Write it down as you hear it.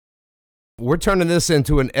we're turning this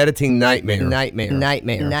into an editing nightmare. I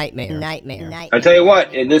tell you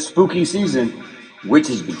what, in this spooky season,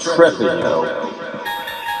 witches be tripping, yo.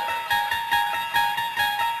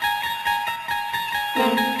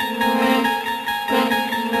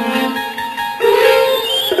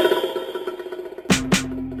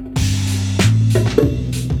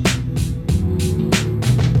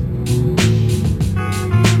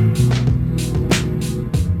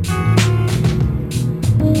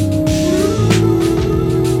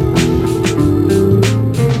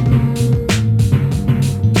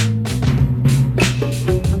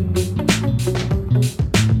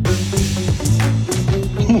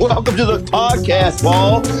 Welcome to the podcast,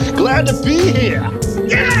 Paul. Glad to be here.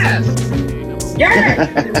 Yes! Yeah!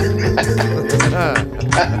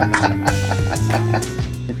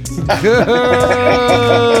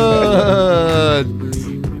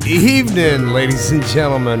 Good evening, ladies and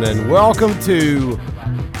gentlemen, and welcome to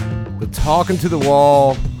the Talking to the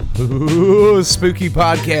Wall Spooky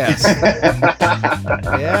Podcast.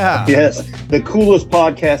 Yeah. Yes, the coolest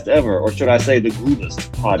podcast ever, or should I say the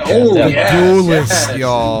coolest podcast ever? Yes, Coolest,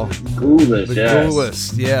 y'all. Coolest, The yes.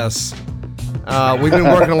 coolest, yes. We've been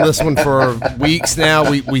working on this one for weeks now.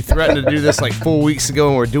 We threatened to do this like 4 weeks ago,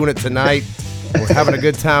 and we're doing it tonight. We're having a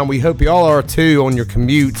good time. We hope you all are too on your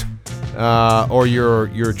commute or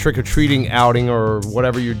your trick-or-treating outing or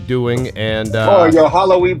whatever you're doing. And Or your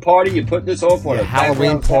Halloween party, you put this on for a a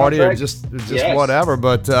Halloween background party or soundtrack. just Yes. whatever.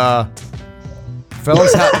 But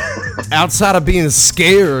fellas, outside of being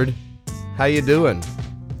scared, how you doing?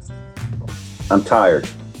 I'm tired.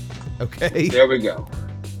 Okay. There we go.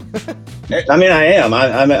 I mean, I am.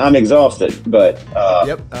 I'm exhausted, but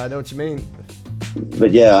Yep, I know what you mean.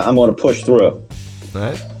 but yeah, I'm going to push through. All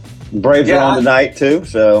right. Braves are on tonight too,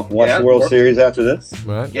 so watch Yeah, the World we're- Series after this.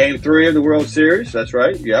 All right. Game 3 of the World Series. That's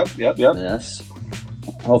right. Yep. Yes.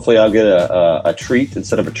 Hopefully, I'll get a treat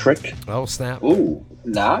instead of a trick. Oh, snap. Ooh,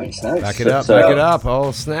 nice. Back it up, So- back it up.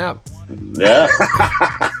 Oh, snap. Yeah.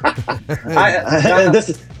 I,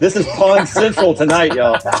 this is Pond Central tonight,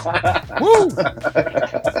 y'all. Woo!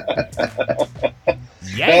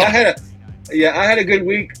 Well, I had a good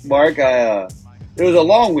week, Mark. It was a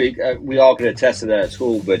long week. We all could attest to that at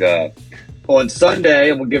school. But on Sunday,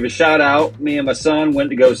 and we'll give a shout out. Me and my son went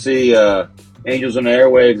to go see Angels on the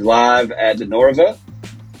Airwaves live at the Norva.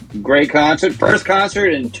 Great concert, first concert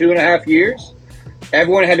in 2.5 years.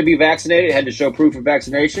 Everyone had to be vaccinated. Had to show proof of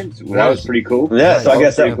vaccination. So that was pretty cool. Yeah, so I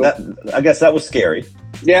guess Pretty cool. I guess that was scary.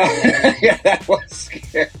 Yeah, yeah, that was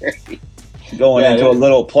scary. Going Yeah, into it a was-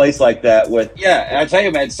 little place like that with Yeah, and I tell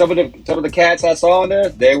you, man, some of the cats I saw in there,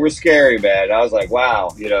 they were scary, man. I was like, wow,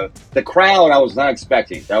 the crowd I was not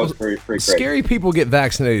expecting. That was pretty crazy. Scary people get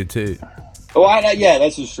vaccinated too. Oh, yeah,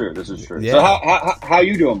 this is true. Yeah. So how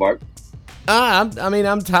you doing, Mark? I'm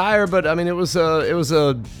tired, but I mean, it was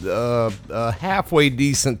a halfway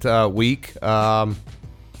decent week. The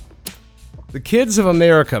Kids of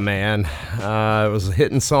America, man, it was a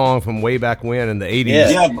hitting song from way back when in the 80s. Yeah.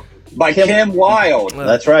 Yeah, by Kim Wilde.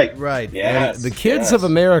 that's right. Right. Yes, And the Kids yes. of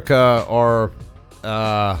America are,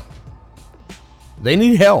 they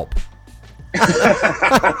need help.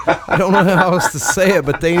 I don't know how else to say it,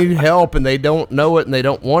 but they need help, and they don't know it, and they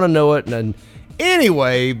don't want to know it. And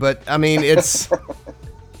anyway, but I mean, it's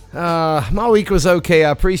my week was okay.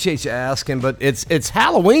 I appreciate you asking, but it's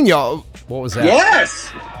Halloween, y'all. What was that? Yes.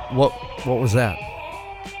 What was that?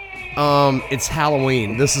 It's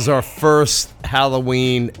Halloween. This is our first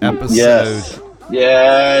Halloween episode.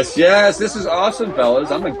 Yes. This is awesome,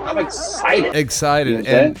 fellas. I'm excited. Excited,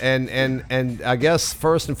 Okay. and I guess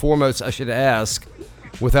first and foremost, I should ask,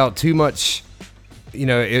 without too much,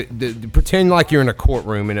 pretend like you're in a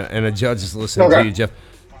courtroom and a judge is listening to Okay. you, Jeff.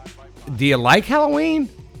 Do you like Halloween?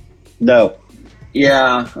 No.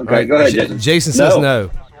 Yeah. Okay. Right. Go ahead, Jason. Jason says No.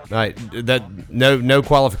 no. Right. That no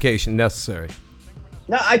qualification necessary.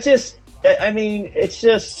 No, I mean, it's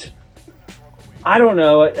just, I don't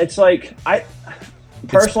know. It's like,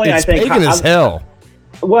 personally, it's I think pagan as hell.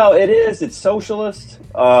 Well, it is. It's socialist.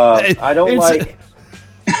 I don't It's- like.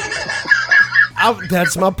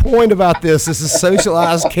 That's my point about this. This is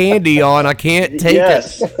socialized candy on. I can't take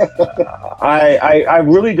Yes. it. I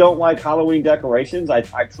really don't like Halloween decorations. I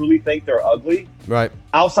truly think they're ugly. Right.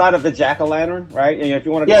 Outside of the jack-o'-lantern, right? And if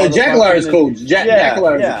you want to, Yeah, the jack-o'-lantern's cool.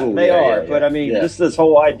 Jack-o'-lanterns are cool. They Yeah, are. yeah, But I mean, yeah. just this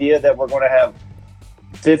whole idea that we're going to have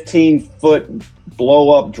 15-foot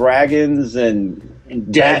blow-up dragons and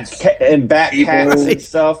Dead bat people. cats and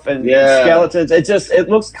stuff and Yeah. skeletons. It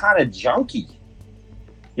looks kind of junky.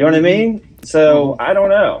 You know what I mean? So I don't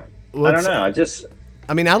know. I don't know.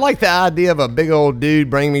 I mean, I like the idea of a big old dude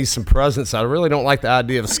bringing me some presents. I really don't like the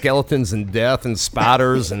idea of skeletons and death and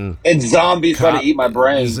spiders and zombies trying to eat my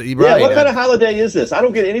brain. Yeah, what kind of holiday is this? I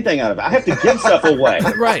don't get anything out of it. I have to give stuff away.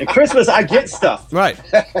 Right. At Christmas, I get stuff. Right.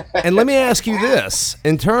 And let me ask you this: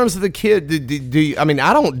 in terms of the kid, do you, I mean,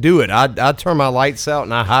 I don't do it. I turn my lights out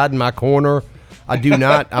and I hide in my corner. I do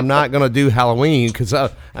not. I'm not going to do Halloween because I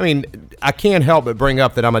mean, I can't help but bring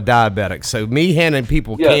up that I'm a diabetic. So me handing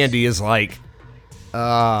people candy is like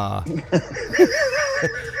a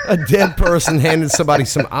dead person handing somebody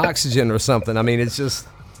some oxygen or something. I mean, it's just,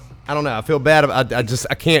 I don't know. I feel bad.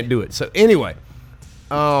 I can't do it. So anyway,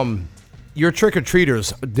 your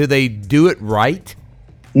trick-or-treaters, do they do it right?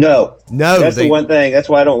 No. That's they, the one thing. That's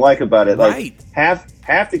what I don't like about it. Like right.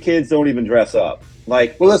 half the kids don't even dress up.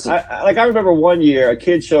 Like, well, listen. I remember one year a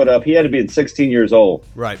kid showed up. He had to be 16 years old,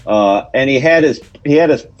 right? And he had his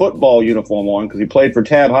football uniform on because he played for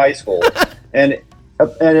Tab High School, and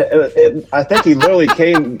I think he literally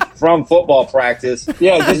came from football practice,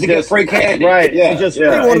 just to get free candy, right? Yeah, he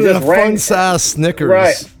wanted a fun-size Snickers,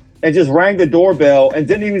 right? And just rang the doorbell and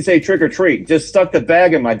didn't even say trick or treat. Just stuck the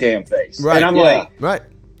bag in my damn face, right? And I'm like, right.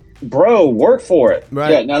 Bro, work for it.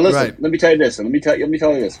 Right. Yeah. Now listen. Let me tell you this. And let me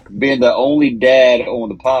tell you this. Being the only dad on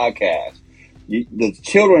the podcast, the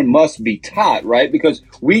children must be taught, right? Because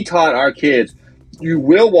we taught our kids. You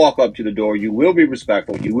will walk up to the door. You will be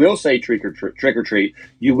respectful. You will say trick or treat.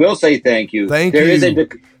 You will say thank you.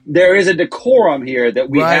 There is a decorum here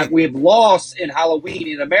that we have lost in Halloween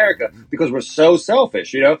in America because we're so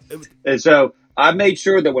selfish, you know. And so I made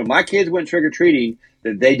sure that when my kids went trick or treating,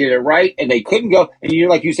 that they did it right, and they couldn't go. And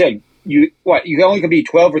like you said, you only can be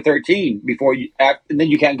 12 or 13 before you act, and then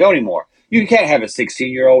you can't go anymore. You can't have a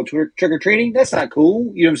 16-year-old trick or treating. That's not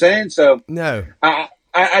cool. You know what I'm saying? So no,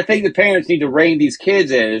 I think the parents need to rein these kids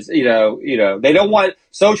in. Is they don't want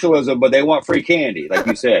socialism, but they want free candy, like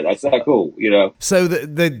you said. That's not cool. You know. So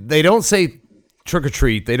they don't say trick or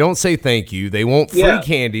treat. They don't say thank you. They want free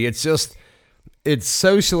candy. It's just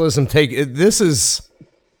socialism. This is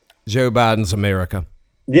Joe Biden's America.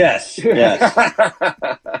 Yes.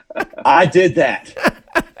 I did that.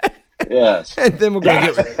 Yes. And then we're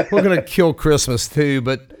gonna kill Christmas too.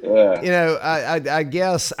 But I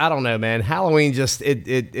guess I don't know, man. Halloween just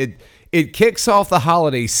it kicks off the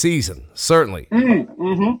holiday season. Certainly,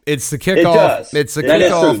 it's the kickoff. It's the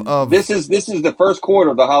kickoff of this is the first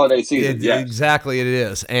quarter of the holiday season. Exactly, it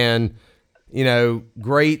is, and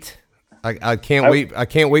great. I can't wait. I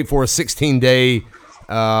can't wait for a 16-day.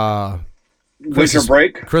 Winter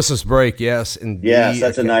break, Christmas break, yes, and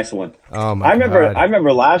that's a nice one. Oh my! I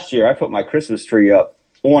remember last year I put my Christmas tree up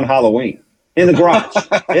on Halloween in the garage.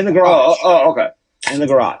 Okay. In the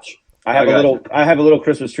garage, I have a little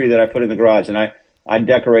Christmas tree that I put in the garage, and I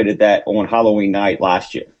decorated that on Halloween night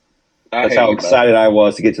last year. That's how excited I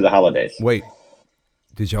was to get to the holidays. Wait,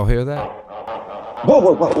 did y'all hear that?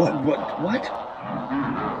 Whoa! What?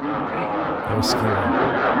 That was scary.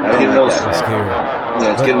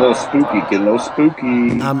 Yeah, it's getting a little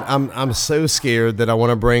spooky. I'm so scared that I want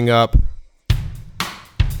to bring up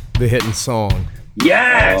the hitting song.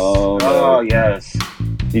 Yes. Oh yes.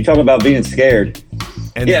 You talk about being scared.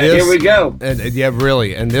 And here we go. And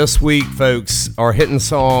really. And this week, folks, our hitting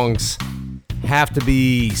songs have to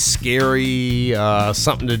be scary,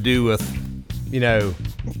 something to do with,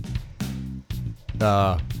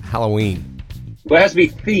 Halloween. Well, it has to be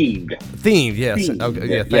themed. Themed, yes. Themed. Okay,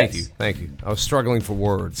 yeah, thank you. I was struggling for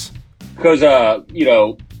words. Because,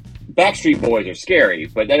 Backstreet Boys are scary,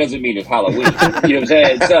 but that doesn't mean it's Halloween. You know what I'm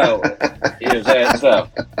saying? So,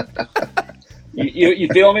 you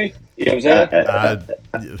feel me? You know what I'm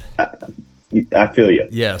saying? I feel you.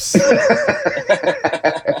 Yes.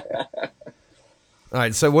 All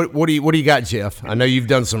right, so what do you got, Jeff? I know you've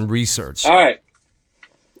done some research. All right.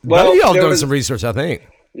 Well, both of y'all done some research, I think.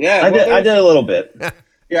 Yeah, I did a little bit.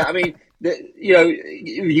 Yeah, I mean, if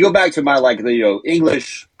you go back to my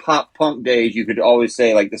English pop punk days, you could always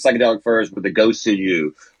say like the psychedelic furs with the ghosts in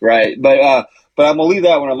you, right? But I'm gonna leave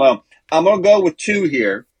that one alone. I'm gonna go with two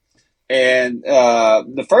here, and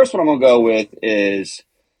the first one I'm gonna go with is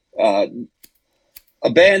a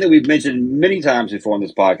band that we've mentioned many times before on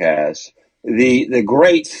this podcast, the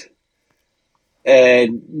great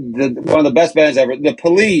and one of the best bands ever, The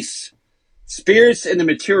Police. Spirits in the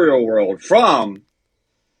Material World, from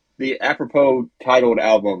the apropos titled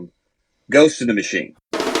album Ghost in the Machine.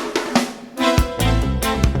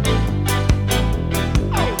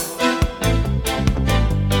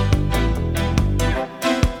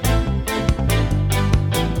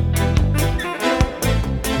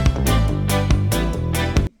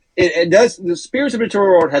 it does. The Spirits of Mature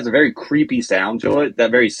World has a very creepy sound to it.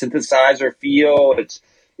 That very synthesizer feel.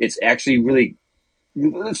 It's actually really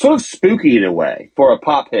it's sort of spooky in a way for a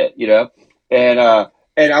pop hit, you know. And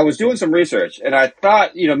I was doing some research, and I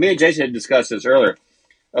thought, you know, me and Jason had discussed this earlier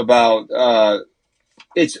about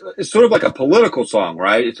it's sort of like a political song,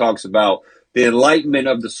 right? It talks about the enlightenment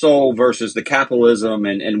of the soul versus the capitalism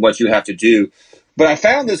and what you have to do. But I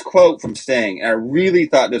found this quote from Sting, and I really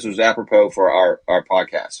thought this was apropos for our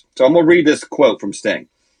podcast. So I'm going to read this quote from Sting.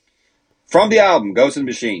 From the album Ghost in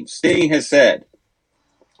the Machine, Sting has said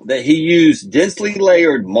that he used densely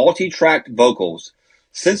layered multi-tracked vocals,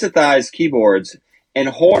 synthesized keyboards, and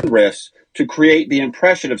horn riffs to create the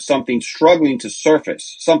impression of something struggling to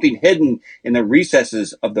surface, something hidden in the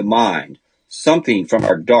recesses of the mind, something from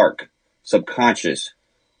our dark subconscious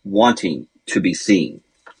wanting to be seen.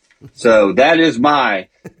 So that is my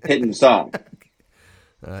hidden song.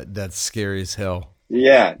 That's scary as hell.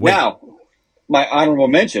 Yeah. Wait. Now, my honorable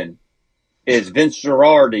mention is Vince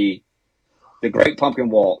Girardi, The Great Pumpkin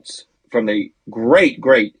Waltz, from the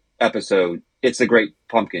great episode, It's the Great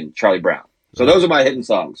Pumpkin, Charlie Brown. So those are my hidden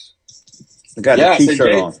songs. I got a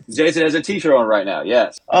t-shirt on. Jason has a t-shirt on right now,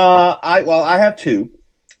 yes. I have two.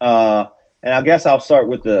 And I guess I'll start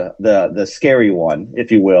with the scary one,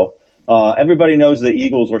 if you will. Everybody knows the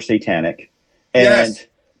Eagles were satanic. And yes.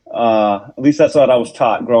 At least that's what I was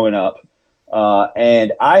taught growing up.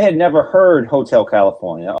 And I had never heard Hotel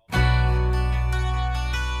California.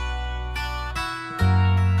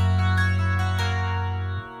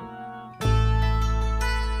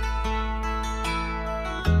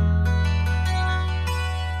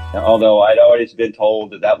 Although I'd always been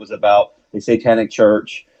told that was about the satanic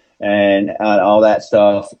church and all that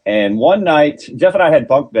stuff. And one night, Jeff and I had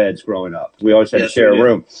bunk beds growing up. We always had to share a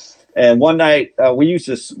room. And one night, we used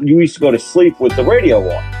to go to sleep with the radio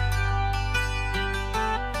on.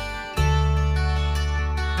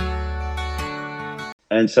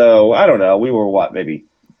 And so, I don't know, we were maybe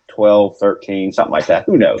 12, 13, something like that.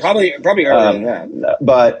 Who knows? Probably earlier than that.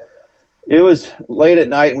 But it was late at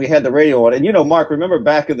night, and we had the radio on. And, you know, Mark, remember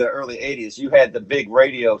back in the early 80s, you had the big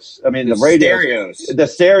radios. I mean, the radios. The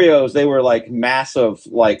stereos, they were like massive,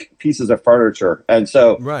 like pieces of furniture. And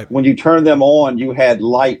so when you turned them on, you had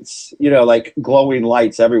lights, you know, like glowing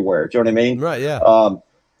lights everywhere. Do you know what I mean? Right, yeah.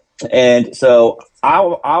 And so I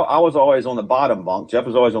was always on the bottom bunk. Jeff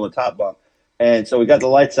was always on the top bunk. And so we got the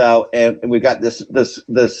lights out, and we got this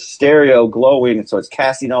stereo glowing, and so it's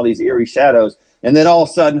casting all these eerie shadows. And then all of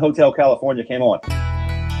a sudden, Hotel California came on.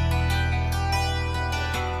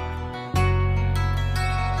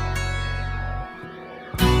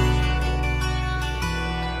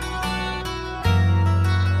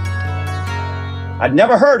 I'd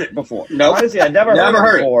never heard it before. No, honestly, I'd never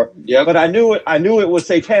heard it before. Yep. But I knew it was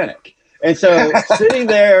satanic. And so sitting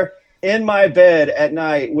there in my bed at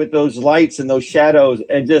night with those lights and those shadows,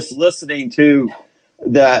 and just listening to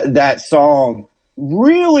that song,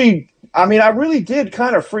 really. I mean, I really did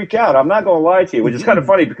kind of freak out. I'm not going to lie to you, which is kind of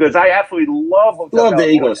funny because I absolutely love the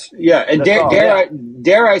Eagles. Yeah, and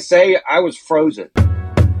dare I say, I was frozen.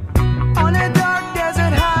 On a dark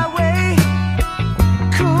desert highway,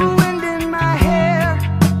 cool wind in my hair.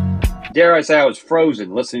 Dare I say, I was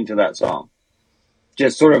frozen listening to that song.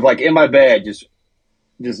 Just sort of like in my bed, just.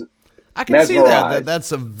 I can see that.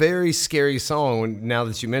 That's a very scary song. Now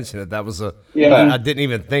that you mention it, that was I didn't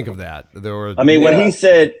even think of that. When he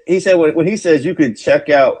said when he says you could check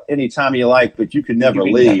out anytime you like, but you could never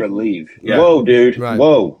leave. Never leave. Yeah. Whoa, dude. Right.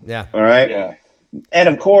 Whoa. Yeah. All right. Yeah. And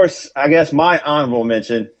of course, I guess my honorable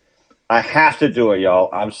mention, I have to do it, y'all.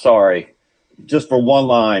 I'm sorry. Just for one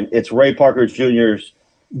line, it's Ray Parker Jr.'s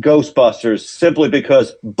Ghostbusters, simply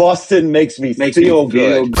because Bustin' makes me feel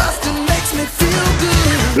good. Bustin' makes me feel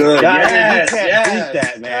good. Yes, you can't beat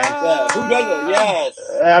that, man. Who doesn't? Yes.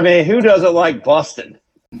 I mean, who doesn't like Bustin'?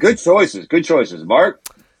 Good choices. Mark?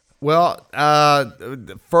 Well,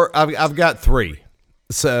 I've got three.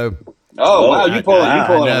 So. Oh, wow, you pulling.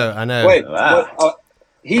 I know. Wait, wow.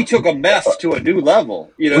 He took a mess to a new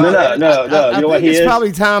level. You know? No. I you know what? It's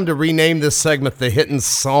probably time to rename this segment "The Hidden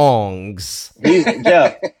Songs."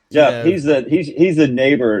 Jeff. He's the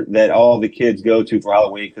neighbor that all the kids go to for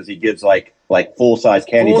Halloween because he gives like full-size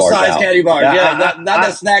candy bars. Full-size candy bars, not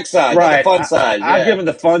the snack size, right? The fun size. I've given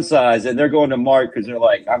the fun size, and they're going to Mark because they're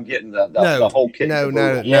like, I'm getting the whole kit.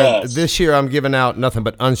 No. Yes. This year I'm giving out nothing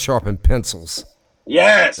but unsharpened pencils.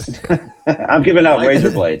 Yes. I'm giving out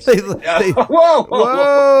razor blades.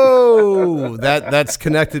 Whoa! That's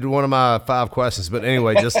connected to one of my 5 questions. But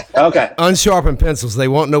anyway, just okay. Unsharpened pencils. They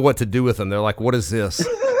won't know what to do with them. They're like, "What is this?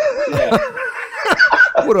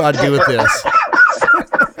 What do I do with this?"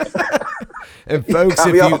 And folks,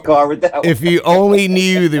 Caught me off guard with that one. if you only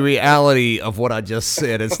knew the reality of what I just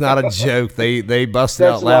said, it's not a joke. They busted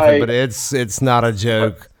That's out laughing, why- but it's not a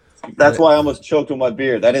joke. That's why I almost choked on my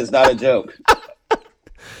beer. That is not a joke.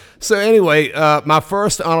 So anyway, my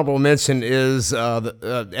first honorable mention is,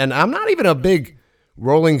 and I'm not even a big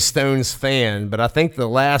Rolling Stones fan, but I think the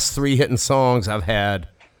last 3 hitting songs I've had,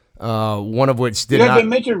 one of which did You not. have been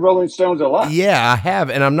mentioning Rolling Stones a lot. Yeah, I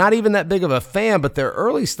have, and I'm not even that big of a fan, but their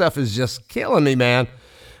early stuff is just killing me, man.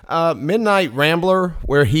 Midnight Rambler,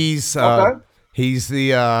 where he's Okay. he's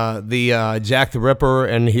the Jack the Ripper,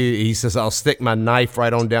 and he says, "I'll stick my knife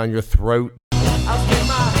right on down your throat."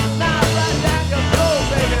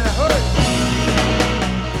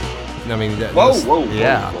 I mean, Whoa.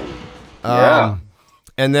 yeah. Yeah.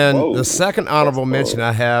 And then Whoa. the second honorable mention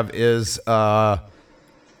I have is a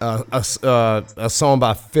song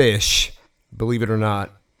by Fish, believe it or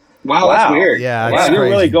not. Wow, that's Wow. weird. Yeah, wow. it's You're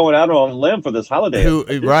crazy. really going out on a limb for this holiday. Well,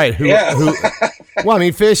 I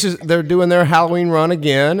mean, Fish they're doing their Halloween run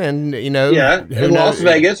again, and Yeah, who in Las knows?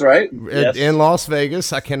 Vegas, right? Yes. In Las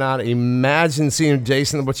Vegas. I cannot imagine seeing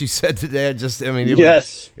Jason. What you said today, it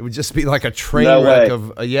Yes. would just be like a train No wreck way.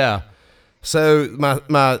 of yeah. So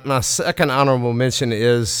my second honorable mention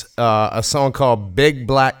is a song called "Big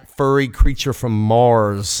Black Furry Creature from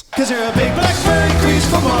Mars." Cause you're a big black furry creature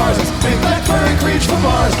from Mars. Big black furry creature from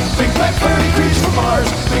Mars. Big black furry creature from Mars.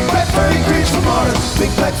 Big black furry creature from Mars. Big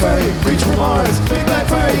black furry creature from Mars. Big black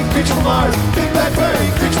furry creature from Mars. Big black furry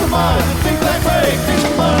creature from Mars. Big black furry creature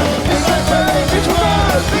from Mars. Big black furry creature from Mars.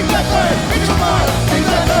 Big black furry creature from Mars. Big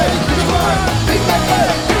black furry creature from Mars. Big black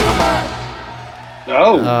furry creature from Mars.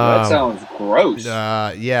 Oh, that sounds gross.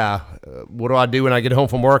 Yeah. What do I do when I get home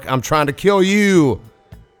from work? I'm trying to kill you.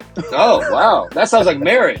 Oh, wow. That sounds like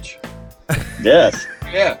marriage. Yes.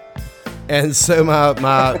 Yeah. And so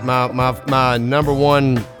my number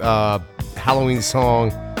one Halloween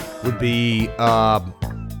song would be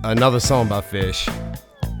another song by Fish.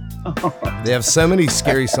 They have so many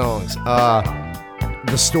scary songs.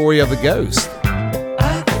 The Story of the Ghost.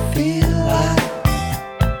 I feel like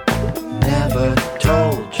never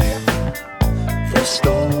told you the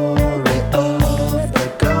story of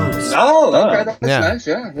the ghost. Oh, okay. That's Yeah. nice.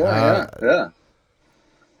 Yeah.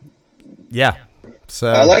 Yeah. So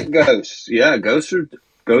I like ghosts. Yeah, ghosts are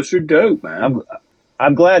dope, man.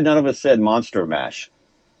 I'm glad none of us said Monster Mash.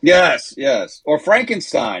 Yes. Or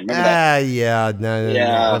Frankenstein. Remember that? yeah, no,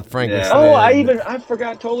 Yeah, Frankenstein. Oh, I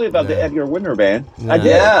forgot totally about the Edgar Winter Band. I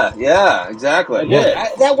did. Yeah, exactly. I did.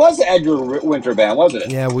 That was the Edgar Winter Band, wasn't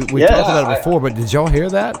it? Yeah, we Yeah, talked about it before, but did y'all hear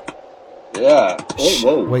that? Yeah.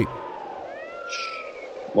 Whoa. Wait,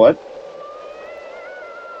 What?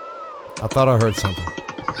 I thought I heard something.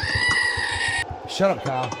 Shut up,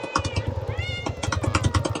 Kyle.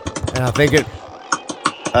 And I think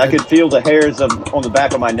I could feel the hairs on the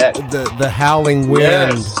back of my neck. the howling wind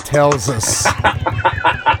Yes. tells us.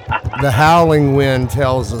 The howling wind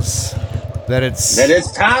tells us that it's That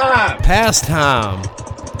it's time. past time.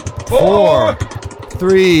 4,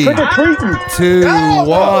 3, Trick or treating. 2, Go!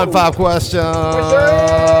 1. 5 questions.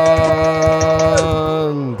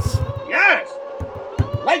 Yes.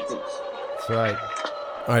 Lights. That's right.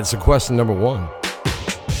 All right. So question number 1.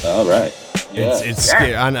 All right. It's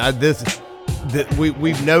scary.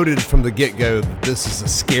 We've noted from the get-go that this is the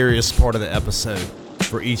scariest part of the episode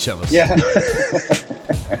for each of us. Yeah.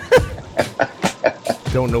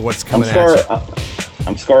 Don't know what's I'm coming at scared. you.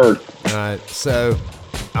 I'm scared. All right. So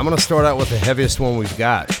I'm gonna start out with the heaviest one we've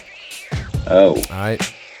got. Oh. All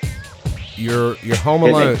right. You're home Hit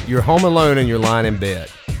me. alone. You're home alone and you're lying in bed.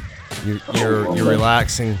 You're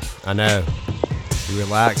relaxing. I know. You're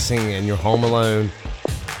relaxing and you're home alone,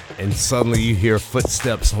 and suddenly you hear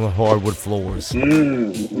footsteps on the hardwood floors.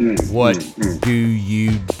 What do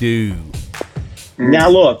you do? Now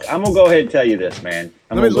look, I'm gonna go ahead and tell you this, man.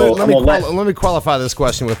 Let me qualify this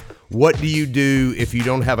question with: what do you do if you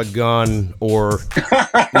don't have a gun or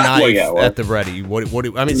knife at the ready?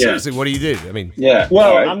 Seriously, what do you do? I mean, Yeah.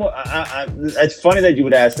 Well, all right. it's funny that you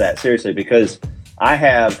would ask that, seriously, because I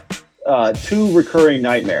have 2 recurring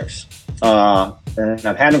nightmares, and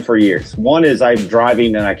I've had them for years. One is I'm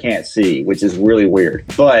driving and I can't see, which is really weird.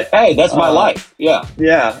 But Hey, that's my life. Yeah.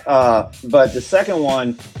 but the second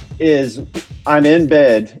one is I'm in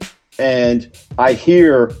bed and I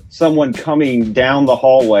hear someone coming down the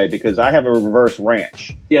hallway because I have a reverse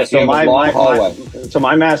ranch. Yeah, so you have a long hallway. So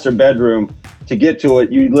my master bedroom, to get to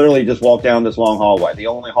it, you literally just walk down this long hallway, the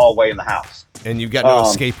only hallway in the house. and you've got no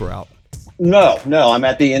escape route. No, I'm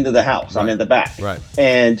at the end of the house. I'm in the back. Right.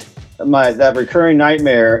 And that recurring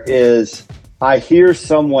nightmare is I hear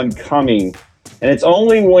someone coming, and it's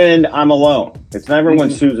only when I'm alone. It's never when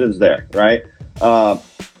Susan's there, right?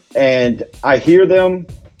 And I hear them.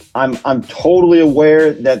 I'm totally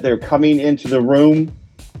aware that they're coming into the room,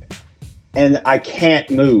 and I can't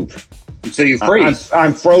move. So you freeze.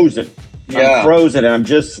 I'm frozen. Yeah. I'm frozen, and I'm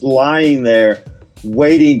just lying there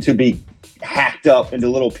waiting to be hacked up into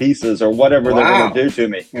little pieces or whatever they're going to do to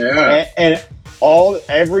me. Yeah. And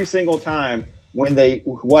every single time when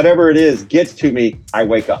whatever it is gets to me, I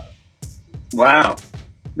wake up. Wow.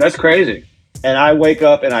 That's crazy. And I wake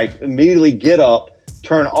up and I immediately get up,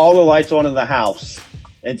 turn all the lights on in the house,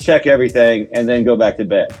 and check everything, and then go back to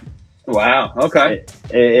bed. Wow. Okay.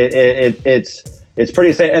 It's pretty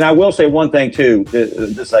insane. And I will say one thing too,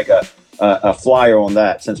 just like a flyer on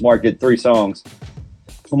that, since Mark did 3 songs.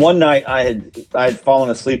 One night I had fallen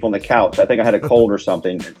asleep on the couch. I think I had a cold or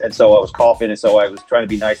something, and so I was coughing, and so I was trying to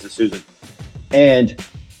be nice to Susan. And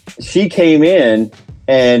she came in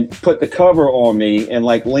and put the cover on me and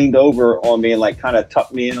like leaned over on me and like kind of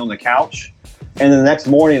tucked me in on the couch. And the next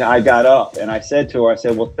morning I got up and I said to her, I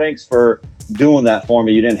said, "Well, thanks for doing that for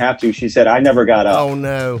me. You didn't have to." She said, "I never got up." Oh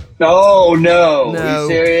no! Oh no! Are you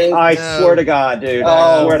serious? I swear to God, dude.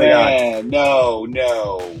 I swear to God.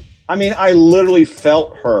 No. I mean, I literally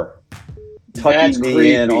felt her tucking That's me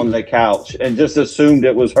creepy. in on the couch and just assumed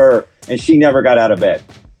it was her, and she never got out of bed.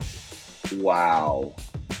 Wow.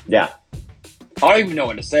 Yeah. I don't even know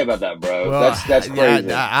what to say about that, bro. Well, That's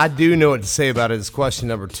crazy. I do know what to say about it. It's question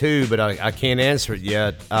number 2, but I can't answer it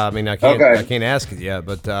yet. I mean, I can't. Okay. I can't ask it yet.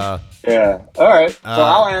 But Yeah. All right. So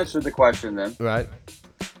I'll answer the question then. right.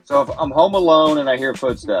 So if I'm home alone and I hear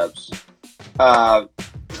footsteps,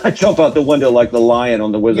 I jump out the window like the lion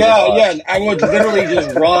on the Wizard of Oz. yeah, I would literally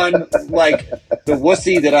just run like the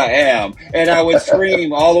wussy that I am, and I would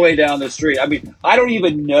scream all the way down the street. I mean, I don't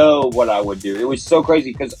even know what I would do. It was so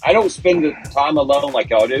crazy because I don't spend the time alone like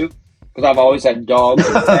y'all do, because I've always had dogs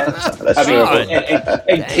and pets. That's I mean, true.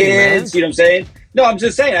 and kids. You know what I'm saying? No, I'm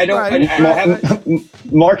just saying I don't. Right. I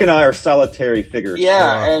haven't. Mark and I are solitary figures.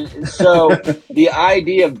 Yeah, and so the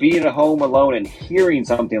idea of being at home alone and hearing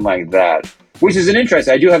something like that, which is an interest.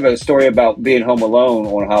 I do have a story about being home alone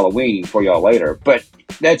on Halloween for y'all later, but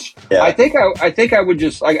that's. Yeah. I think I would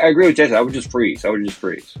just. I agree with Jason. I would just freeze.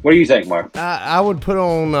 What do you think, Mark? I would put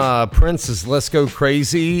on Prince's "Let's Go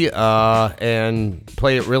Crazy" and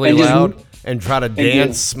play it really And just- loud and try to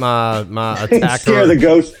dance my He'd attacker. scare the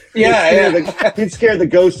ghost. Yeah, He'd scare the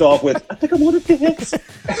ghost off with, "I think I want to dance."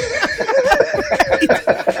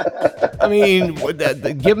 I mean,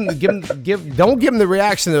 don't give them the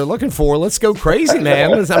reaction they're looking for. Let's go crazy,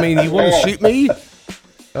 man. I mean, you want to shoot me,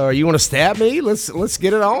 or you want to stab me? Let's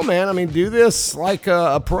get it on, man. I mean, do this like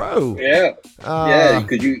a pro. Yeah,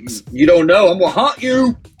 because you don't know. I'm gonna haunt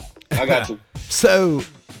you. I got you. So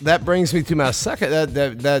that brings me to my second.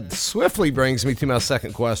 That swiftly brings me to my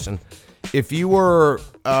second question. If you were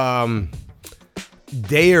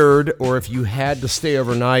dared, or if you had to stay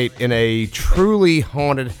overnight in a truly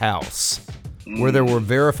haunted house where there were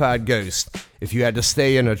verified ghosts, if you had to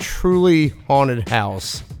stay in a truly haunted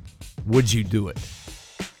house, would you do it?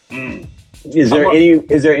 Is there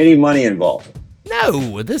any money involved?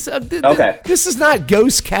 No. This Okay. This is not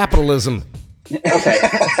ghost capitalism. Okay,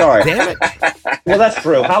 sorry. Damn it. Well, that's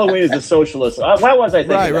true. Halloween is a socialist. Why was I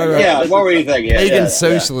thinking? Right, that? right. Yeah, what were you thinking? Pagan yeah.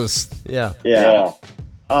 socialist. Yeah. Yeah.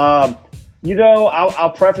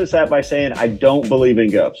 I'll preface that by saying I don't believe in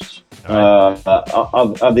ghosts. Of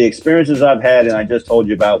the experiences I've had, and I just told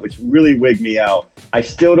you about, which really wigged me out, I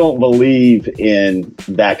still don't believe in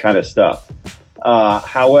that kind of stuff.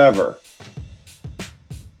 However,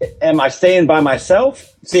 am I staying by myself?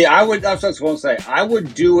 See, I would. That's what I was going to say. I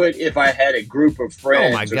would do it if I had a group of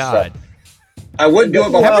friends. Oh my or God. stuff. I wouldn't do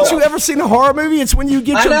it by Haven't myself. you ever seen a horror movie? It's when you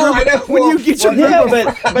get I your know, group. I know. When you get your Yeah, group.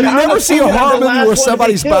 but You I'm never see a assuming I'm horror the movie last where one to be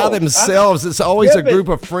somebody's by killed. themselves. It's always Yeah, a but- group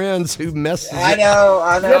of friends who messes. I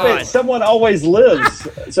know. Yeah, but someone always lives.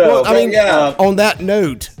 So Well, I mean, yeah. on that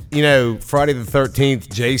note, Friday the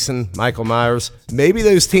 13th, Jason, Michael Myers, maybe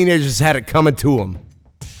those teenagers had it coming to them.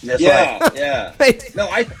 that's Yeah, right. yeah. Hey. No,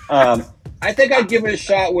 I think I'd give it a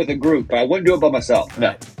shot with a group, but I wouldn't do it by myself.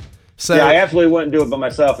 No. So, Yeah, I absolutely wouldn't do it by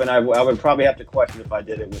myself, and I would probably have to question if I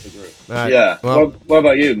did it with a group. all right, Yeah. Well, What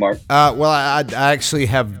about you, Mark? I actually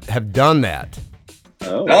have done that.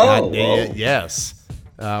 Oh, Oh. I did, yes.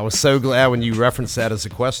 I was so glad when you referenced that as a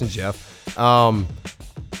question, Jeff.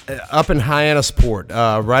 Up in Hyannisport,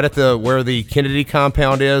 right at where the Kennedy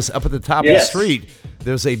compound is, up at the top Yes. of the street,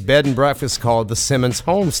 there's a bed and breakfast called the Simmons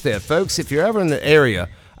Homestead. Folks, if you're ever in the area,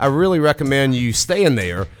 I really recommend you staying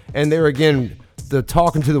there. And there again, the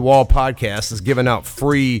Talking to the Wall podcast is giving out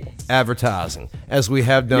free advertising, as we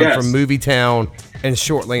have done Yes. from Movie Town and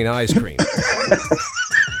Short Lane Ice Cream.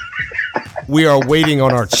 We are waiting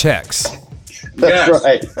on our checks. That's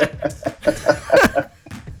right.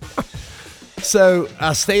 So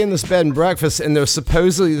I stay in this bed and breakfast, and there's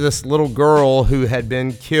supposedly this little girl who had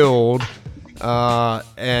been killed,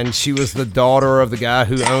 and she was the daughter of the guy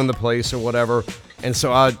who owned the place or whatever. And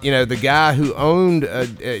so the guy who owned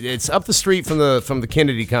it's up the street from the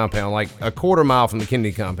Kennedy compound, like a quarter mile from the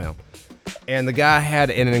Kennedy compound. And the guy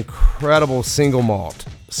had an incredible single malt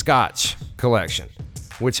Scotch collection,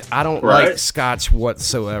 which I don't like Scotch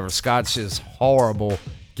whatsoever. Scotch is horrible.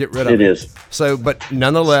 Get rid of it. It is. So, but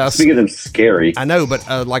nonetheless, Speaking of scary, I know, but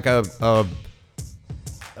like a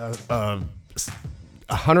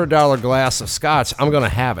 $100 glass of Scotch, I'm gonna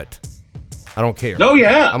have it. I don't care. Oh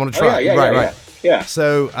yeah, I'm gonna try. Yeah, right. Yeah.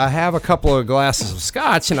 So I have a couple of glasses of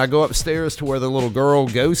Scotch, and I go upstairs to where the little girl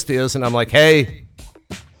ghost is, and I'm like, "Hey,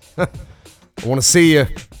 I want to see you.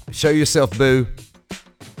 Show yourself, boo."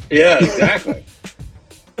 Yeah, exactly.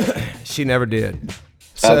 She never did.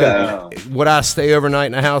 So would I stay overnight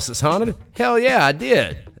in a house that's haunted? Hell yeah, I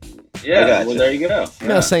did. Yeah, well, there you go. That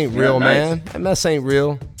mess ain't real, nice. man. That mess ain't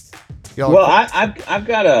real. Y'all well, I've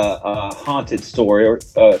got a haunted story. Or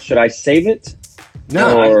should I save it?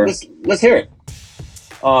 No. Or, Let's hear it.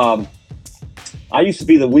 I used to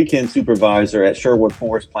be the weekend supervisor at Sherwood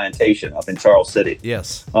Forest Plantation up in Charles City.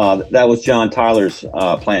 Yes. That was John Tyler's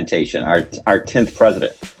plantation, our 10th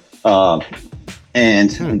president.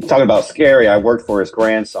 And talking about scary, I worked for his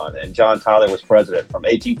grandson, and John Tyler was president from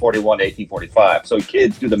 1841 to 1845. So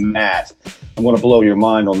kids, do the math. I'm going to blow your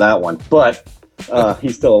mind on that one, but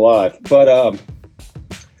he's still alive. But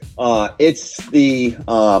it's the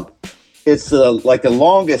like the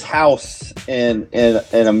longest house in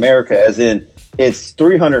America, as in it's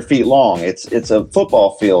 300 feet long. It's a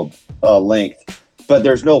football field length, but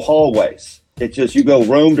there's no hallways. It's just you go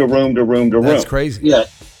room to room to room to room. That's crazy. Yeah.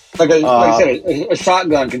 Like I said, a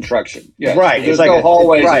shotgun construction. Yeah. Right. There's It's like no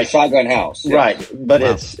hallways in right. a shotgun house. Yeah. Right. But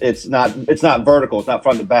it's not vertical. It's not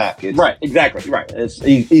front to back. It's, Right. Exactly. Right. It's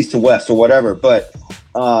east to west or whatever. But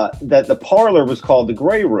that the parlor was called the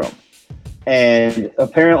Gray Room. And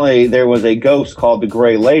apparently there was a ghost called the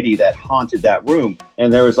Gray Lady that haunted that room.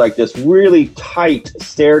 And there was like this really tight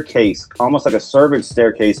staircase, almost like a servant's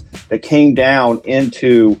staircase, that came down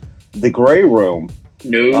into the Gray Room.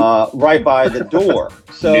 No. Right by the door.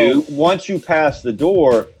 So once you pass the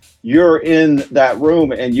door, you're in that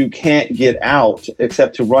room and you can't get out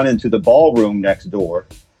except to run into the ballroom next door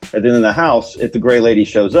and then in the house if the Gray Lady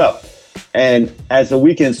shows up. And as a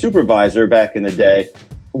weekend supervisor back in the day,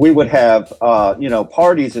 we would have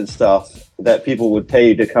parties and stuff that people would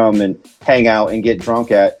pay to come and hang out and get drunk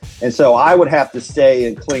at. And so I would have to stay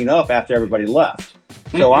and clean up after everybody left.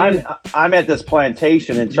 So I'm at this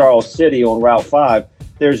plantation in Charles City on Route 5.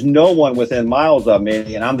 There's no one within miles of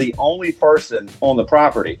me, and I'm the only person on the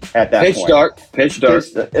property at that point. Pitch dark.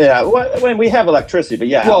 Yeah, when we have electricity, but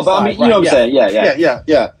yeah. Well, but I mean, you know what I'm saying?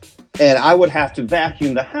 Yeah. And I would have to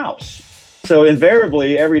vacuum the house. So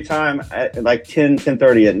invariably, every time at like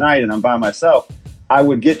 10:30 at night, and I'm by myself, I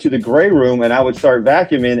would get to the Gray Room and I would start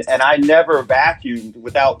vacuuming, and I never vacuumed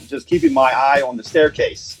without just keeping my eye on the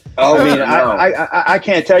staircase. Oh, I mean, no. I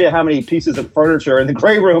can't tell you how many pieces of furniture in the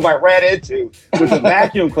Gray Room I ran into with the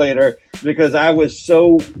vacuum cleaner because I was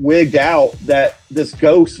so wigged out that this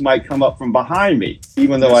ghost might come up from behind me,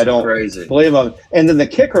 even though I don't believe them. And then the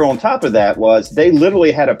kicker on top of that was they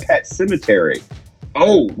literally had a pet cemetery.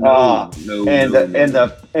 Oh, And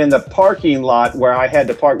the parking lot where I had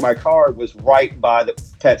to park my car was right by the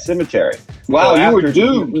pet cemetery. Wow, so you were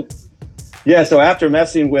doomed. Yeah, so after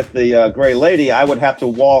messing with the Gray Lady, I would have to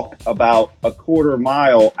walk about a quarter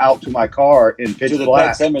mile out to my car in pitch black.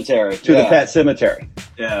 Pet cemetery. To the pet cemetery.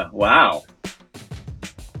 Yeah, wow.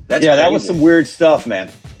 That's that was some weird stuff, man.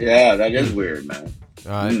 Yeah, that is weird, man.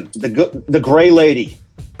 All right. The Gray Lady.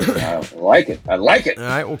 I like it. All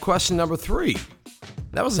right, well, question number 3.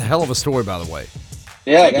 That was a hell of a story, by the way.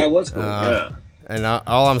 Yeah, that was cool. Yeah. And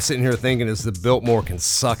all I'm sitting here thinking is the Biltmore can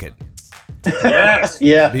suck it. Yes.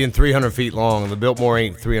 Yeah. Being 300 feet long. The Biltmore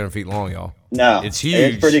ain't 300 feet long, y'all. No. It's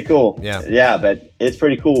huge. It's pretty cool. Yeah. Yeah, but it's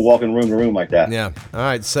pretty cool walking room to room like that. Yeah. All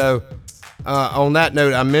right. So, on that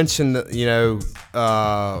note, I mentioned,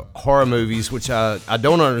 horror movies, which I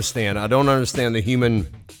don't understand. I don't understand the human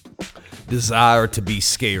desire to be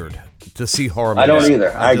scared, to see horror movies. I don't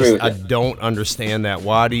either. I agree with you. I don't understand that.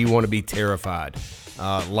 Why do you want to be terrified?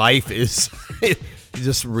 Life is... You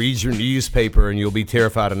just read your newspaper and you'll be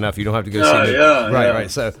terrified enough. You don't have to go see it. Right.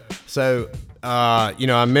 So,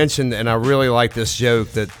 I mentioned, and I really like this joke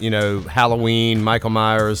that, Halloween, Michael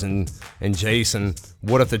Myers and Jason,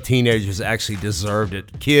 what if the teenagers actually deserved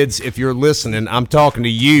it? Kids, if you're listening, I'm talking to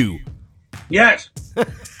you. Yes.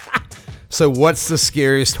 So, what's the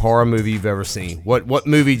scariest horror movie you've ever seen? What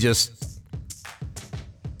movie just?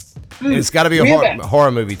 It's got to be a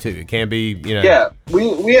horror movie too. It can't be, you know. Yeah,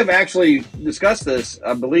 we have actually discussed this,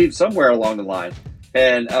 I believe, somewhere along the line,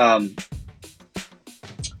 and I'm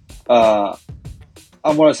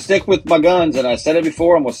going to stick with my guns, and I said it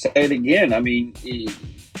before. I'm going to say it again. I mean,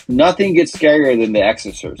 nothing gets scarier than The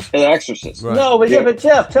Exorcist. Right. No, but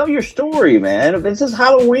Jeff, tell your story, man. This is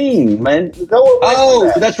Halloween, man. Go away.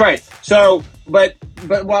 Oh, that's right. So, but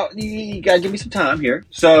well, you got to give me some time here.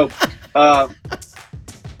 So,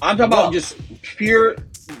 I'm talking about just pure.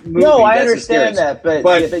 Movie. No, I understand that, but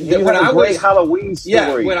you when have a great Halloween story.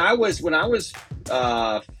 Yeah, when I was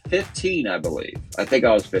 15, I believe. I think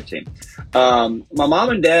I was 15. My mom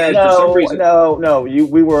and dad, for some reason. No.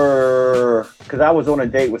 We were, because I was on a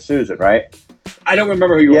date with Susan, right? I don't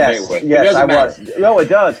remember who you were on a date with. Yes, I was. No, it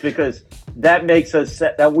does, because that makes us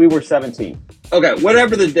that we were 17. Okay,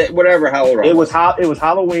 whatever, how old it was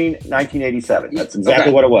Halloween 1987. That's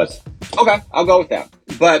exactly what it was. Okay, I'll go with that.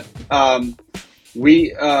 But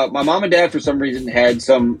my mom and dad, for some reason, had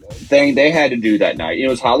some thing they had to do that night. It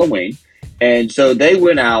was Halloween. And so they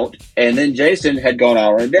went out, and then Jason had gone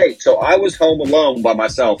out on a date. So I was home alone by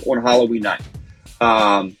myself on Halloween night.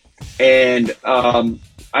 And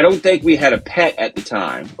I don't think we had a pet at the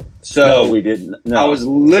time. So no, we didn't. No. I was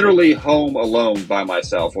literally home alone by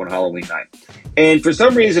myself on Halloween night. And for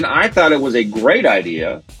some reason, I thought it was a great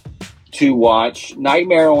idea to watch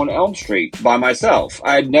Nightmare on Elm Street by myself.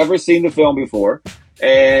 I had never seen the film before.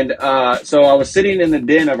 And so I was sitting in the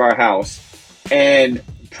den of our house, and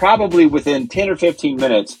probably within 10 or 15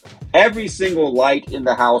 minutes, every single light in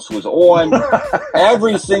the house was on.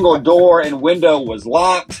 Every single door and window was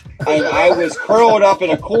locked. And I was curled up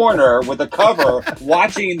in a corner with a cover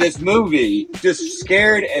watching this movie, just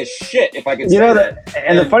scared as shit, if I could say that.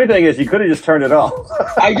 And the funny thing is, you could have just turned it off.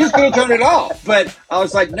 I just could have turned it off. But I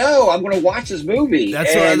was like, no, I'm going to watch this movie.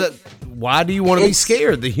 Why do you want to be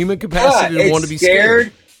scared? The human capacity to want to be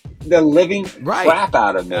scared. The living crap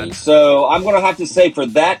out of me. So I'm going to have to say for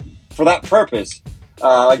that purpose,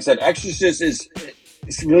 like I said, Exorcist is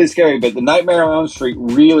really scary, but the Nightmare on Elm Street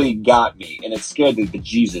really got me, and it scared the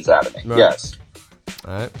bejesus out of me. Right. Yes.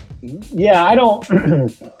 All right. Yeah, I don't.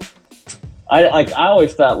 I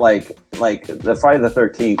always thought like the Friday the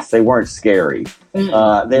 13th, they weren't scary.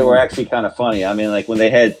 They were actually kind of funny. I mean, like when they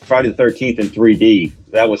had Friday the 13th in 3D,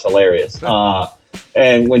 that was hilarious.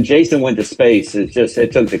 And when Jason went to space, it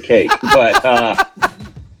took the cake. But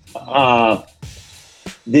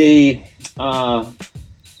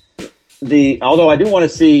although I do want to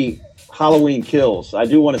see Halloween Kills, I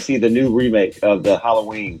do want to see the new remake of the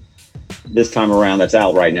Halloween this time around that's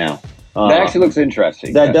out right now. That actually looks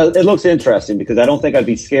interesting. It looks interesting because I don't think I'd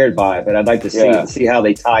be scared by it, but I'd like to see how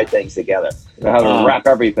they tie things together, how to wrap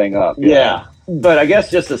everything up. Yeah. But I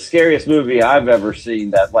guess just the scariest movie I've ever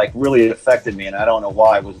seen that like really affected me, and I don't know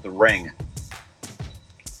why, was The Ring.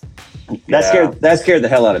 That scared the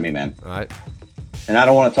hell out of me, man. All right. And I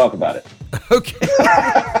don't want to talk about it. Okay.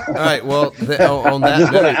 All right. Well, on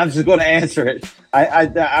that I'm just going to answer it.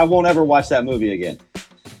 I won't ever watch that movie again.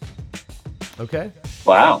 Okay.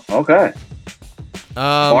 Wow. Okay.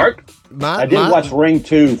 Mark? I didn't watch Ring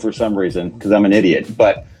 2 for some reason because I'm an idiot.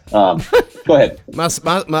 But go ahead.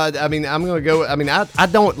 I mean, I'm going to go. I mean, I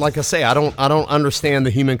don't, like I say, I don't understand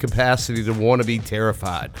the human capacity to want to be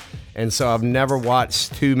terrified. And so I've never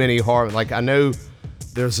watched too many horror. Like, I know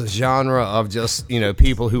there's a genre of just,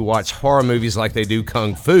 people who watch horror movies like they do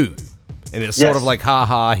Kung Fu. And it's sort of like, ha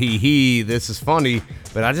ha, he he, this is funny.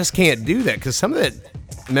 But I just can't do that because some of that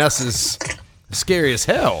mess is scary as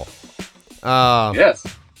hell. Yes.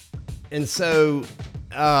 And so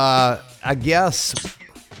I guess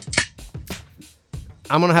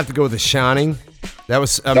I'm going to have to go with The Shining. That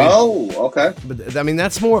was, okay. But I mean,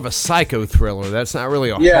 that's more of a psycho thriller. That's not really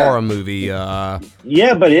a horror movie. But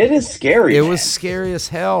it is scary. It was scary as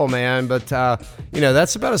hell, man. But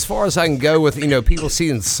that's about as far as I can go with people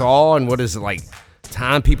seeing Saw and what is it like,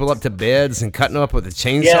 tying people up to beds and cutting them up with a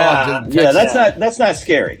chainsaw. That's not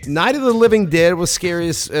scary. Night of the Living Dead was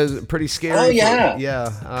scary, pretty scary. Oh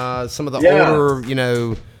yeah, some of the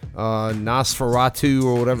older, Nosferatu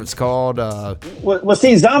or whatever it's called. Well,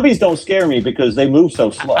 see, zombies don't scare me because they move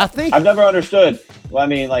so slow. I've never understood. Well, I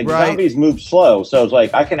mean, zombies move slow, so it's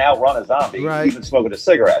like I can outrun a zombie even smoking a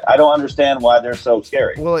cigarette. I don't understand why they're so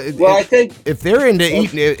scary. Well, I think if they're into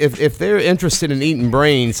eating, if they're interested in eating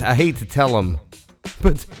brains, I hate to tell them,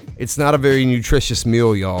 but it's not a very nutritious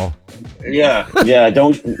meal, y'all. Yeah.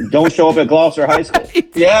 Don't show up at Gloucester High School.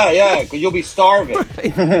 Yeah, because you'll be starving.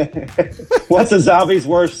 What's a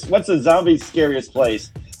zombie's scariest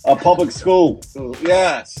place? a public school.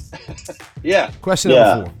 Yes. Yeah. Question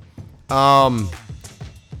number 4.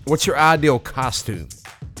 What's your ideal costume?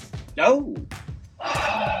 No.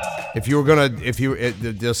 If you were gonna,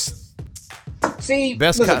 just See,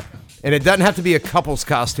 best, listen, and it doesn't have to be a couple's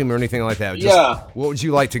costume or anything like that. Just, Yeah. What would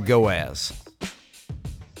you like to go as?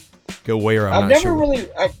 Go where? I'm I've not never sure. really,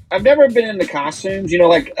 I've never been into costumes.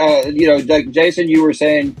 Like Jason, you were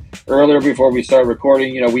saying earlier before we started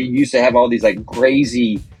recording. We used to have all these like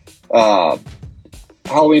crazy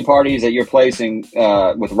Halloween parties at your place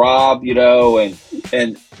with Rob.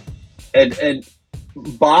 And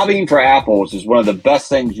bobbing for apples is one of the best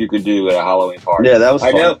things you could do at a Halloween party. Yeah, that was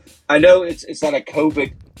fun. I know it's not a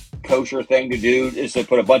COVID kosher thing to do, is to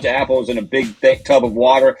put a bunch of apples in a big thick tub of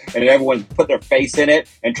water and then everyone put their face in it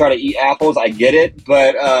and try to eat apples. I get it,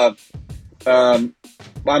 but I'm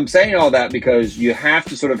saying all that because you have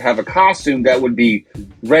to sort of have a costume that would be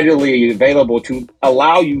readily available to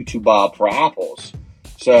allow you to bob for apples.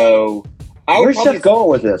 So I would Where's probably Chef going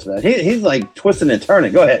with this, man? He's like twisting and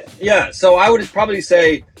turning. Go ahead. Yeah, so I would probably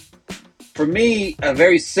say, for me, a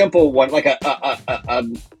very simple one, like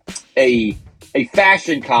a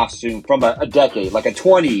fashion costume from a decade, like a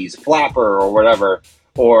 20s flapper or whatever,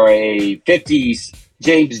 or a 50s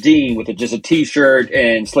James Dean with just a t-shirt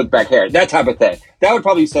and slick back hair, that type of thing. That would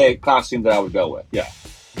probably say a costume that I would go with. Yeah.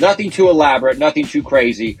 Nothing too elaborate, nothing too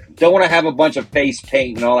crazy. Don't want to have a bunch of face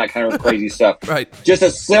paint and all that kind of crazy stuff. Right. Just a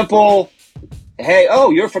simple, hey,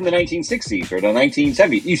 you're from the 1960s or the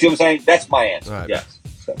 1970s. You see what I'm saying? That's my answer. Right. Yes.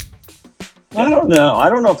 So. I don't know. I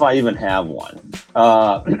don't know if I even have one.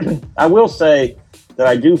 I will say that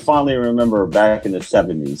I do fondly remember back in the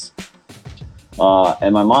 70s,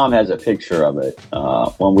 and my mom has a picture of it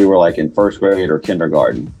when we were like in first grade or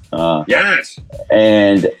kindergarten. Yes.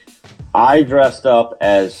 And I dressed up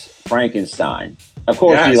as Frankenstein. Of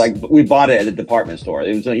course, Yes. we bought it at the department store.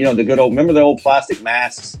 It was the good old. Remember the old plastic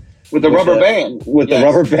masks With the rubber band. with Yes. the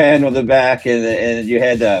rubber band on the back, and you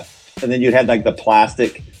had and then you had like the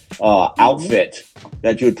plastic outfit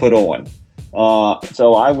that you would put on.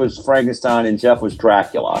 So I was Frankenstein and Jeff was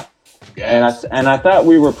Dracula, Yes. and I thought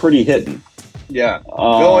we were pretty hidden. Yeah.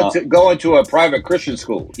 Going to a private Christian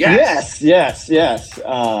school. Yes. Yes.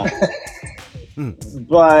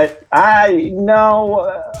 But I've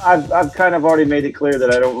kind of already made it clear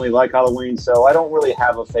that I don't really like Halloween, so I don't really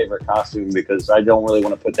have a favorite costume because I don't really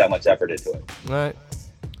want to put that much effort into it. All right.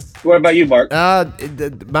 What about you, Mark? I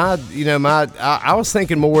was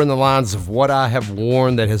thinking more in the lines of what I have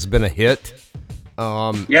worn that has been a hit.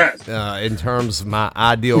 Yes. In terms of my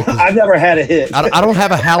ideal, 'cause I've never had a hit. I don't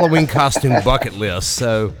have a Halloween costume bucket list,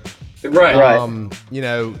 so Right.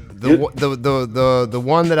 the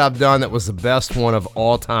one that I've done that was the best one of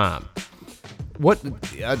all time.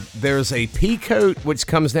 There's a pea coat which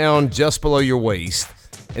comes down just below your waist,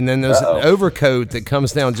 and then there's an overcoat that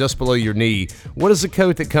comes down just below your knee. What is the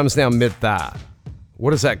coat that comes down mid thigh?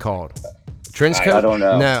 What is that called? Trench coat? I don't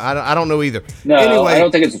know. No, I don't know either. No, anyway, I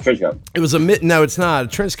don't think it's a trench coat. it was no, it's not. A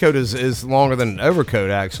trench coat is longer than an overcoat,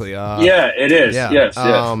 actually. Yeah, it is. Yeah. Yes.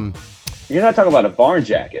 You're not talking about a barn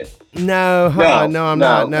jacket. No, I'm No,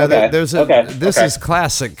 not. No, okay, this okay. is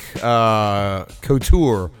classic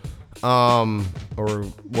couture, or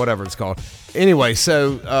whatever it's called. Anyway,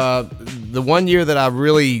 so the one year that I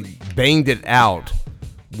really banged it out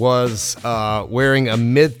was wearing a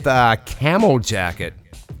mid-thigh camel jacket,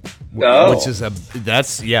 which is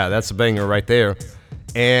that's a banger right there,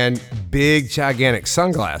 and big gigantic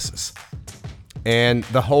sunglasses. And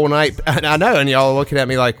the whole night, and I know, and y'all are looking at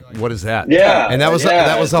me like, "What is that?" Yeah, and that was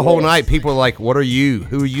yeah, the whole night. People were like, "What are you?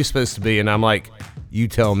 Who are you supposed to be?" And I'm like, "You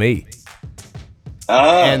tell me."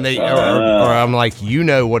 And they, or I'm like, "You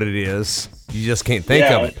know what it is. You just can't think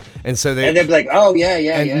of it." And so and they'd be like, "Oh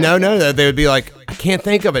yeah." No, they would be like, "I can't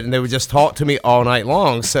think of it," and they would just talk to me all night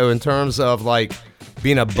long. So in terms of like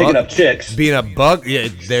being a Picking up chicks. being a bug, yeah,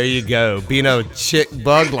 there you go, being a chick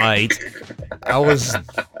bug light. I was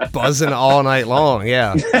buzzing all night long,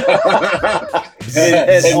 yeah. In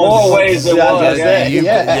more ways than one.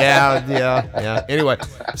 Yeah. Anyway,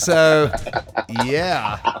 so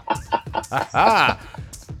yeah.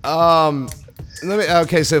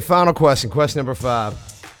 So final question number 5.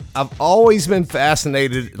 I've always been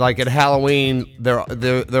fascinated, like at Halloween, there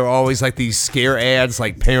are always like these scare ads,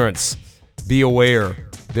 like parents, be aware.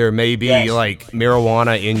 There may be like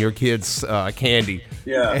marijuana in your kids' candy.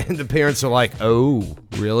 Yeah. And the parents are like, "Oh,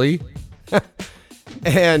 really?"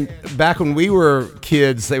 And back when we were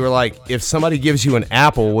kids, they were like, if somebody gives you an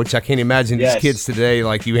apple, which I can't imagine these Yes. kids today,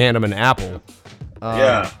 like you hand them an apple.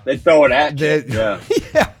 They throw it at you.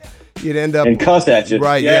 Yeah. you'd end up and cuss at you.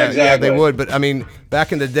 right. Yeah, Yeah, exactly. they would. But I mean,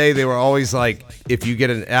 back in the day, they were always like, if you get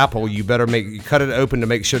an apple, you better cut it open to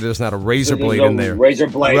make sure there's not a razor blade in there. Razor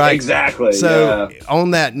blade, Right. exactly. So yeah.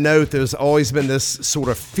 on that note, there's always been this sort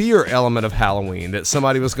of fear element of Halloween that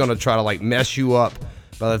somebody was going to try to like mess you up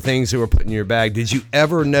by the things they were putting in your bag. Did you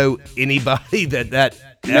ever know anybody that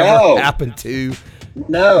No. ever happened to?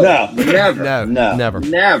 No, No. never, No, never.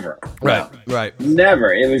 never, Right, no. right.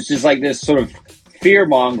 Never. It was just like this sort of fear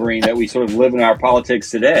mongering that we sort of live in our politics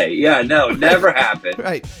today. Yeah, no, never happened.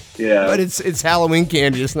 Right. Yeah, But it's Halloween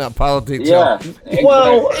candy. It's not politics. yeah. y'all.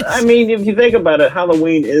 Well, I mean, if you think about it,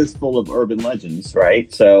 Halloween is full of urban legends,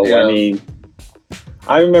 right? So, Yeah. I mean,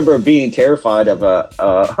 I remember being terrified of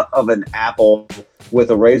an apple with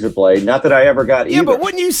a razor blade. Not that I ever got either. Yeah, but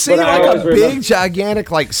wouldn't you see But I like a always big, remember- gigantic,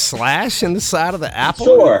 like slash in the side of the apple?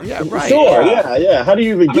 Sure. Yeah, right. Sure. Yeah. How do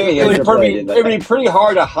you even I get mean, a razor blade in it'd be there? pretty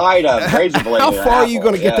hard to hide a razor blade. How in an far are you apple.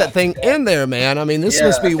 going to get Yeah. that thing in there, man? I mean, this Yeah,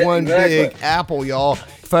 must be one exactly. big apple, y'all.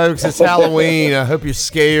 Folks, it's Halloween. I hope you're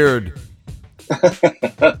scared.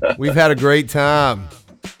 We've had a great time.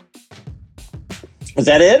 Is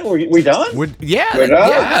that it? We done? We're done?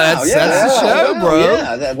 that's the show, wow, bro.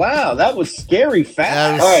 Yeah, wow, that was scary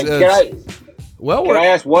fast. All right, Well, can I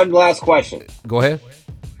ask one last question? go ahead.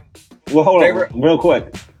 Well, hold Favorite- on, real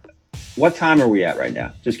quick. What time are we at right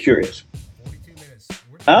now? Just curious.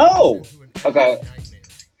 Oh, Okay,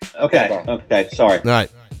 okay. Sorry. All right.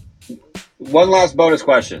 one last bonus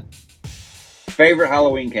question. Favorite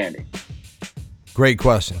Halloween candy? Great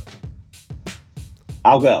question.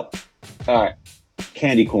 I'll go. All right.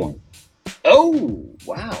 Candy corn. Oh,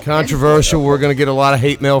 wow. Controversial. We're going to get a lot of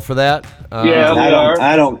hate mail for that. Yeah.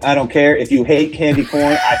 I don't care if you hate candy corn.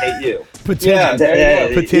 I hate you. Yeah, there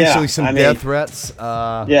you go. Potentially Yeah, some I mean- death threats.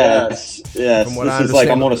 Yes. From what I This is like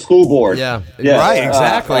understand- I'm on a school board. Yeah, Yeah. right,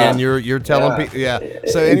 exactly. And you're telling yeah. people, yeah.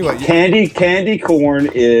 So anyway, Candy corn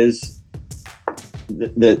is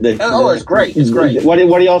the Oh, it's great. It's great. What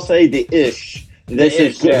do y'all say? The ish. This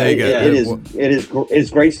is good. There you go. It's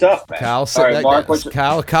great stuff, man. Kyle All said right, that. Mark, what's your-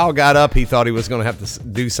 Kyle got up. He thought he was going to have to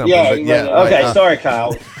do something. Yeah, but yeah. Okay, right, sorry,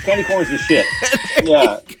 Kyle. Candy corn's the shit.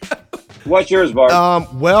 Yeah. What's yours, Bart?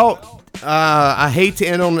 I hate to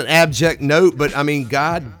end on an abject note, but I mean,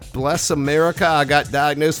 God bless America. I got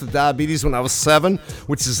diagnosed with diabetes when I was 7,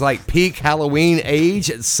 which is like peak Halloween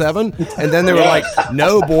age at 7. And then they were like,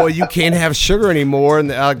 "No, boy, you can't have sugar anymore."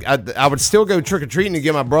 And I would still go trick or treating and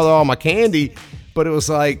give my brother all my candy. But it was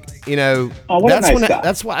like, Oh, what a that's nice guy.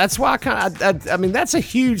 that's why I kind of, I mean, that's a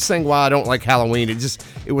huge thing why I don't like Halloween.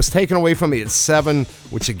 It was taken away from me at 7,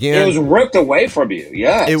 which again, it was ripped away from you.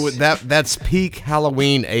 Yes. it would that's peak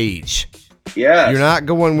Halloween age. Yes. You're not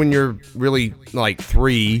going when you're really like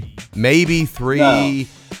 3, maybe 3, No.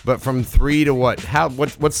 but from 3 to what?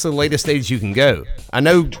 What's the latest age you can go? I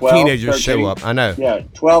know 12, teenagers 13. show up. I know. Yeah,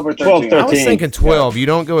 12 or 13. 12, I was 13. thinking 12. You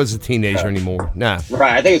don't go as a teenager anymore. Nah.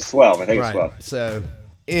 Right, I think it's 12. I think it's 12. So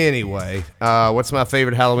anyway, what's my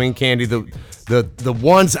favorite Halloween candy? The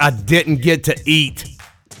ones I didn't get to eat.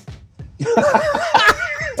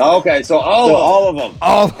 Okay, so all of them.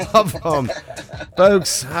 All of them.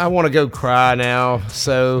 Folks, I want to go cry now.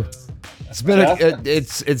 So it's been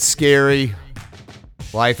it's scary.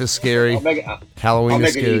 Life is scary. I'll make it, Halloween I'll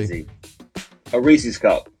is make it scary. easy. A Reese's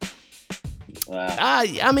cup. Wow.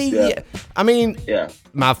 I mean, Yeah. yeah. I mean, Yeah.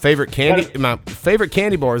 my favorite candy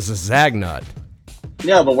bar is a Zagnut.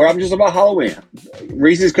 No, but I'm just about Halloween.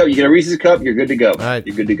 Reese's cup. You get a Reese's cup, you're good to go. All right,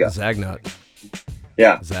 You're good to go. Zagnut.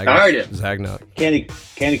 Yeah. Zagnut. All right, then. Zagnut.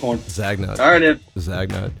 Candy corn. Zagnut. All right, then.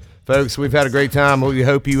 Zagnut. Folks, we've had a great time. We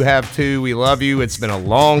hope you have too. We love you. It's been a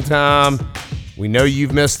long time. We know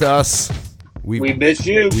you've missed us. We miss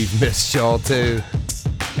you. We've missed y'all too.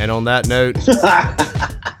 And on that note,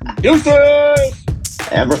 Deuces!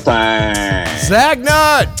 Everything.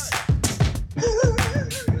 Zagnut!